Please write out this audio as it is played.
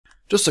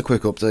Just a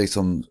quick update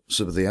on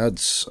some of the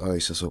ads I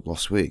set up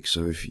last week.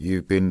 So if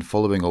you've been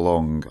following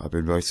along, I've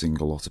been writing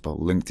a lot about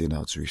LinkedIn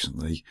ads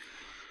recently.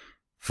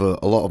 For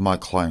a lot of my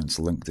clients,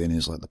 LinkedIn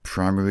is like the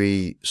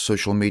primary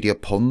social media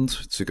pond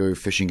to go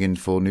fishing in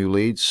for new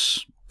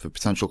leads for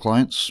potential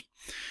clients.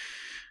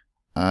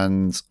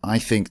 And I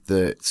think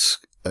that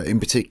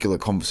in particular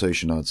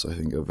conversation ads I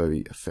think are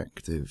very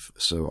effective.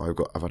 So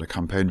I've had a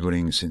campaign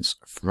running since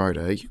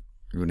Friday,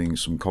 running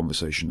some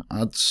conversation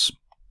ads.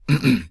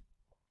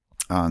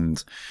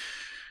 And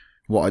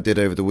what I did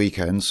over the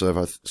weekend,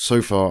 so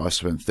far I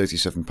spent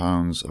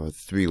 £37. I had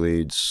 3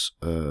 leads,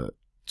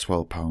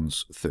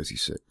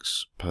 £12.36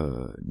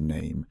 per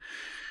name,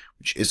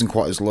 which isn't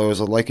quite as low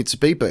as I'd like it to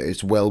be, but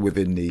it's well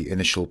within the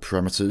initial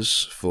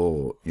parameters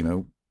for,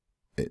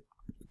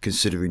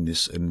 considering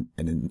this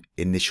an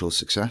initial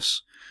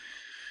success.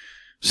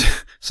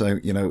 So,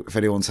 if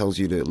anyone tells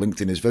you that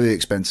LinkedIn is very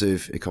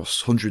expensive, it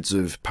costs hundreds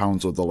of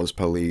pounds or dollars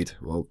per lead,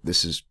 well,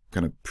 this is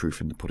kind of proof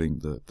in the pudding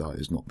that that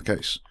is not the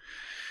case.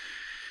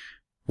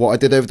 What I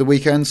did over the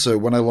weekend, so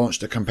when I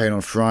launched a campaign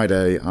on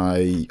Friday,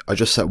 I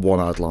just set one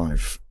ad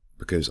live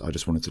because I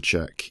just wanted to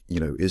check,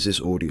 is this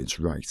audience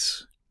right?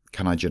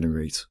 Can I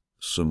generate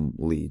some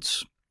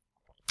leads?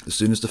 As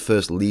soon as the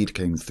first lead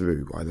came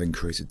through, I then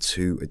created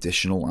 2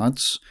 additional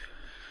ads.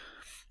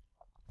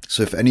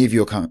 So if any of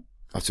you I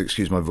have to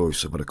excuse my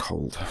voice, I've got a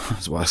cold.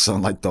 That's why I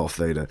sound like Darth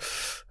Vader.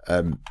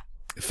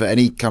 For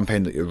any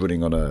campaign that you're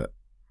running on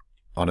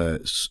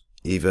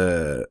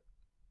either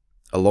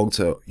a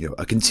long-term,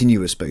 a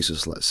continuous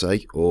basis, let's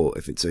say, or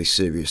if it's a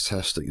serious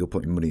test that you're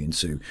putting money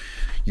into,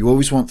 you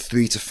always want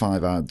 3 to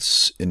 5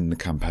 ads in the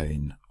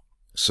campaign.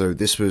 So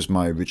this was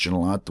my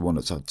original ad, the one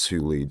that's had 2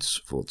 leads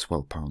for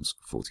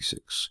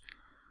 £12.46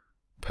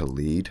 per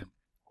lead.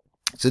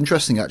 It's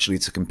interesting actually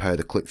to compare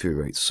the click-through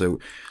rates. So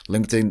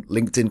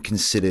LinkedIn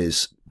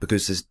considers,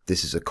 because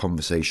this is a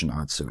conversation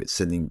ad, so it's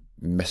sending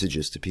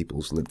messages to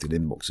people's LinkedIn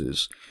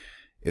inboxes.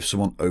 If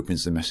someone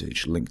opens the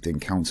message,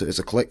 LinkedIn counts it as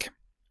a click.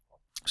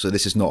 So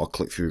this is not a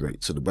click-through rate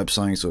to the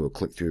website or a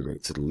click-through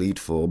rate to the lead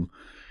form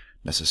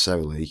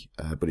necessarily,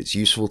 but it's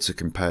useful to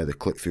compare the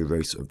click-through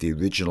rate of the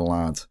original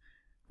ad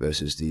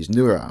versus these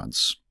newer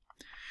ads.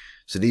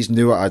 So these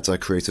newer ads I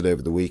created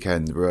over the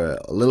weekend were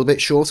a little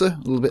bit shorter,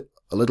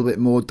 a little bit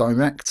more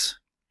direct,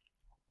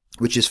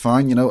 which is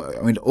fine.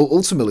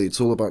 Ultimately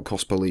it's all about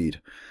cost per lead.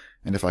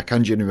 And if I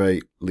can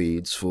generate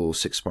leads for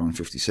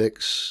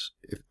 £6.56,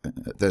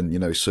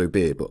 then, so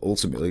be it. But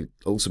ultimately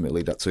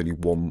that's only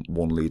one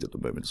lead at the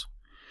moment.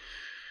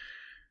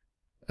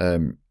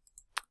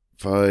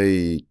 If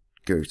I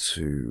go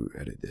to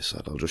edit this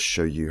ad, I'll just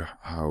show you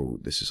how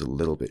this is a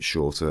little bit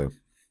shorter.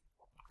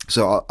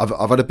 So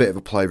I've had a bit of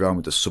a play around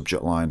with the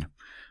subject line.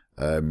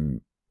 A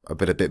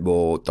bit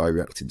more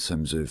direct in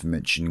terms of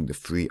mentioning the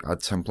free ad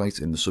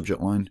template in the subject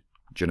line.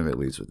 Generate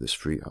leads with this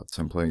free ad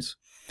template.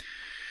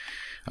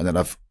 And then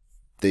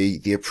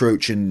the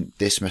approach in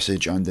this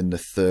message and in the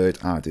third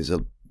ad is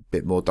a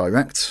bit more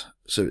direct.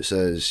 So it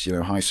says,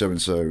 hi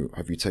so-and-so,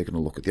 have you taken a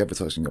look at the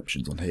advertising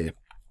options on here?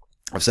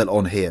 I've said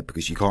on here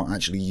because you can't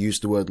actually use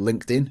the word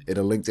LinkedIn in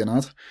a LinkedIn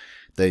ad.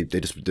 They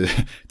just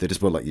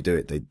won't let you do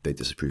it. They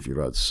disapprove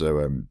your ads.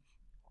 So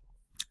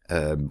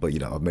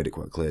but I've made it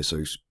quite clear.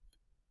 So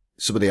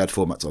some of the ad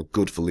formats are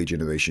good for lead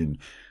generation,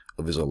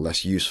 others are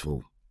less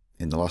useful.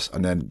 And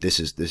then this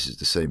is the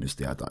same as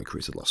the ad that I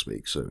created last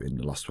week. So in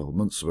the last 12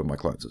 months, some of my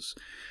clients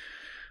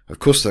have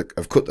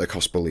cut their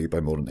cost per lead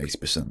by more than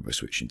 80% by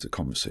switching to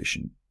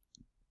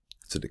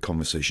the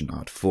conversation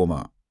ad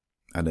format.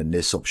 And then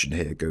this option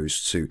here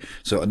goes to,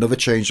 so another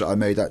change that I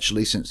made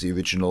actually since the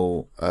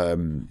original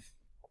ad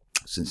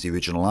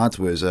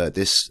was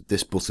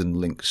this button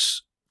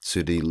links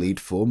to the lead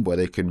form where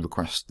they can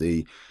request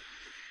the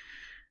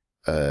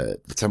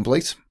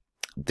template.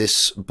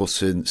 This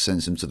button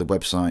sends them to the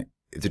website.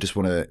 If they just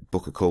want to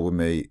book a call with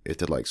me, if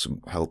they'd like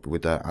some help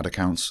with their ad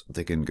accounts,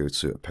 they can go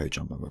to a page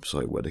on my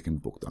website where they can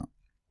book that.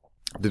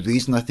 The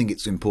reason I think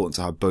it's important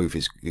to have both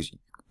is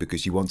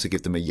because you want to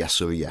give them a yes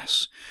or a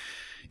yes.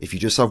 If you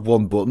just have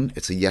one button,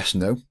 it's a yes,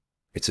 no.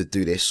 It's a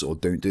do this or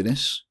don't do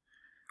this.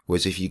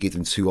 Whereas if you give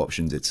them 2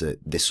 options, it's a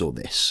this or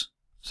this.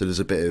 So there's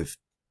a bit of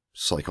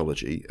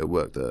psychology at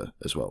work there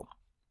as well.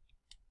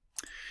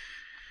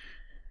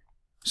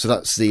 So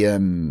that's the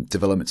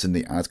developments in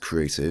the ad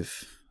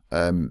creative.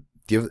 The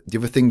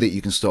other thing that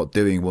you can start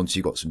doing once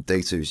you've got some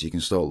data is you can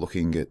start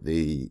looking at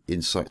the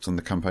insights on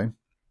the campaign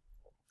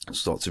and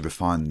start to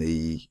refine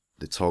the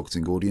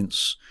targeting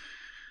audience.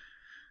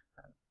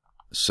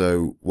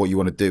 So what you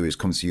want to do is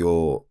come to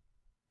your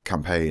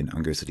campaign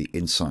and go to the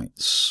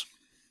insights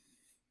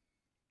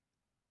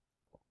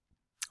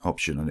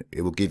option, and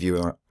it will give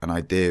you an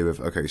idea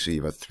of, okay, so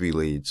you've had 3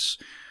 leads.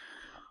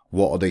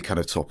 What are the kind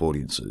of top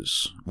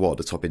audiences? What are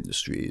the top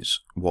industries?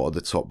 What are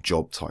the top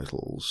job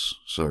titles?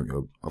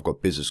 So I've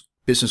got business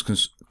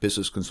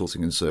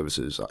consulting and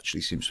services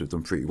actually seems to have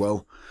done pretty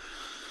well.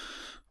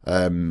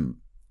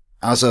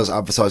 As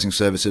advertising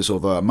services,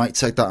 although I might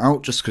take that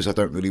out just because I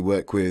don't really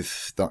work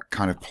with that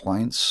kind of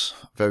clients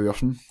very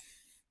often.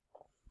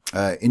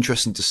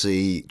 Interesting to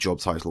see job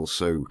titles.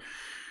 So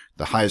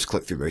the highest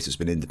click-through rate has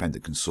been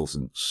independent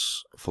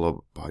consultants,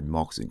 followed by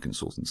marketing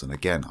consultants. And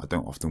again, I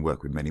don't often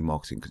work with many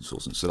marketing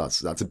consultants, so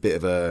that's a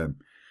bit of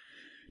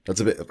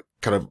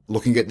kind of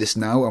looking at this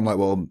now. I'm like,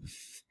 well,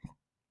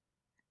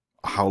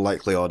 how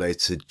likely are they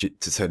to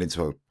turn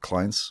into our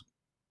clients?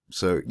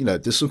 So, you know,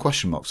 there's some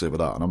question marks over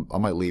that, and I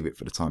might leave it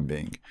for the time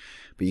being.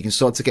 But you can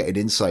start to get an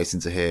insight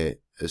into here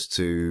as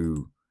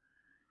to,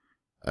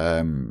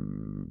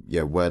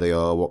 where they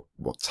are,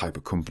 what type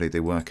of company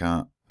they work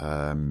at,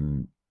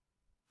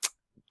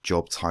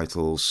 job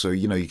titles. So,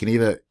 you know, you can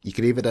either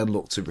then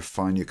look to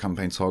refine your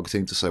campaign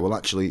targeting to say, well,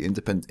 actually,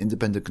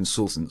 independent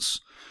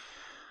consultants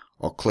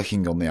are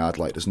clicking on the ad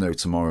like there's no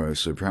tomorrow.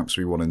 So perhaps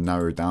we want to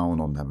narrow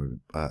down on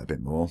them a bit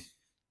more.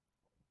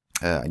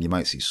 And you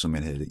might see some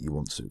in here that you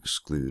want to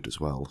exclude as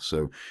well.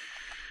 So,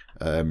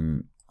 I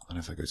don't know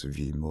if I go to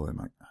view more, it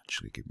might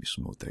actually give me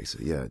some more data.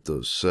 Yeah, it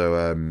does.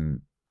 So,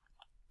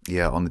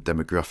 yeah, on the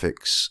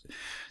demographics,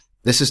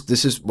 this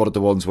is one of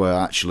the ones where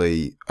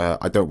actually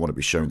I don't want to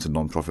be shown to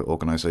non-profit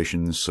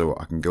organisations. So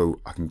I can go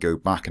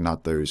back and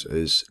add those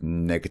as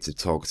negative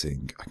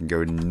targeting. I can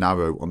go and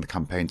narrow on the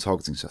campaign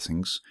targeting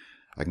settings.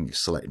 I can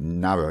select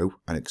narrow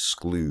and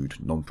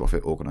exclude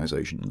non-profit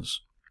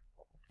organisations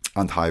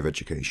and higher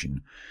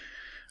education.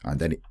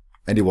 And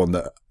anyone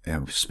that, you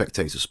know,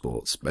 spectator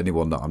sports,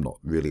 anyone that I'm not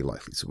really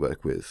likely to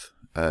work with.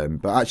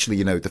 But actually,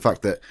 you know, the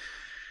fact that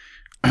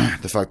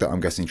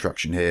I'm getting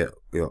traction here,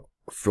 you know,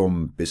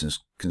 from business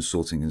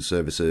consulting and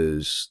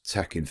services,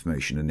 tech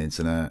information and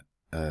internet,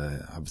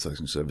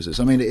 advertising services.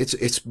 I mean, it's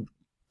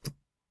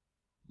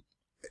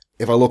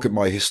if I look at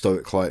my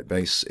historic client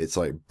base, it's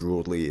like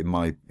broadly in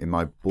my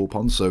ball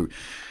pond. So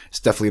it's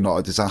definitely not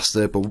a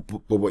disaster. But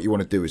what you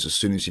want to do is, as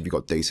soon as you've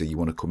got data, you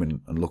want to come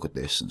in and look at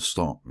this and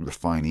start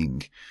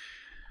refining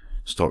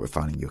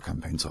your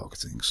campaign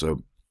targeting.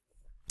 So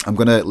I'm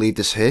going to leave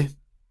this here.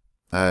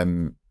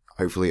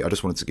 Hopefully, I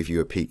just wanted to give you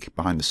a peek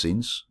behind the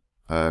scenes.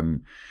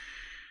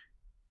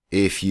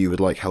 If you would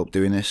like help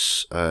doing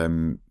this,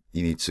 you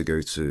need to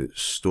go to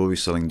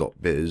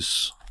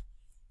storyselling.biz.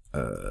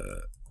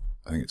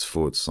 I think it's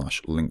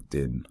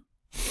 /LinkedIn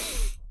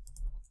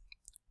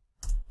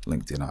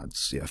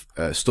ads. Yeah,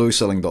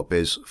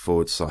 storyselling.biz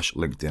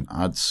 /LinkedIn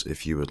ads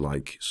if you would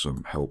like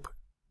some help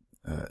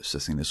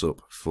setting this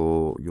up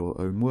for your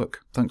own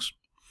work. Thanks.